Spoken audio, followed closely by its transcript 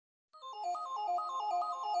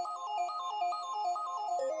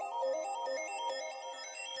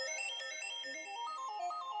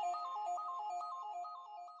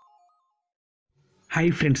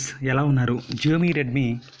Hi friends, ఎలా ఉన్నారు? Xiaomi Redmi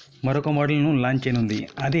మరొక మోడల్ను లాంచ్ చేయనుంది.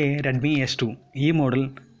 అదే రెడ్మీ S2. ఈ మోడల్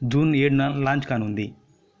జూన్ 7న లాంచ్ కానుంది.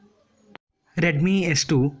 Redmi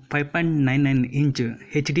S2 5.99 inch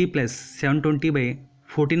HD+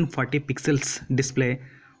 720x1440 pixels display.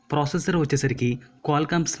 Processor వచ్చేసరికి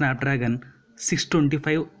Qualcomm Snapdragon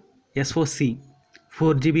 625 SoC,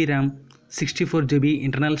 4GB RAM, 64GB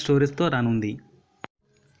internal స్టోరేజ్తో రానుంది.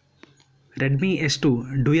 Redmi S2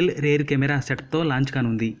 dual rear camera సెట్తో launch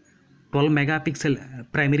కానుంది. 12 మెగాపిక్సెల్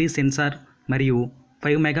ప్రైమరీ సెన్సార్ మరియు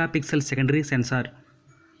 5 megapixel secondary censor.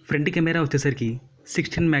 Front camera వచ్చేసరికి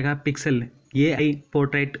 16 megapixel AI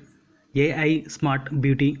portrait, AI smart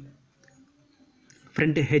beauty,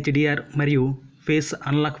 front HDR మరియు face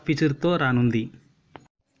unlock ఫీచర్తో రానుంది.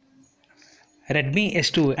 Redmi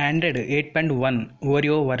S2 Android 8.1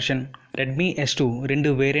 Oreo version. Redmi S2 రెండు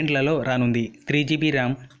వేరియంట్లలో రానుంది. 3GB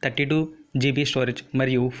RAM, 32GB storage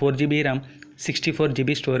మరియు 4GB RAM, 64GB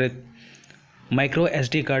storage.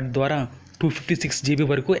 microSD card ద్వారా 256GB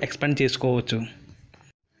వరకు expand చేసుకోవచ్చు.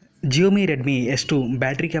 Xiaomi Redmi S2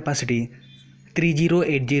 battery capacity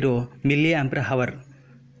 3080 mAh,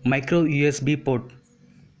 micro USB port.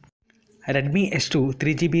 Redmi S2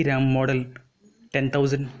 3GB RAM model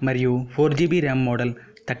 10,000 మరియు 4GB RAM model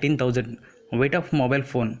 13,000. Weight of mobile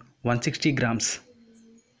phone 160 grams.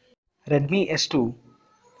 Redmi S2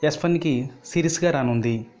 S1కి సిరీస్గా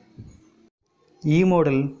రానుంది. ఈ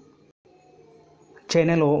model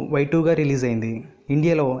చైనాలో Y2గా release అయింది.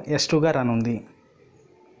 ఇండియాలో S2గా రానుంది.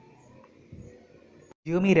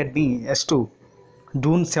 Xiaomi Redmi S2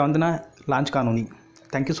 June 7న launch కానుంది.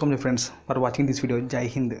 Thank you so much friends for watching this video. జై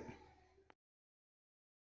హింద్.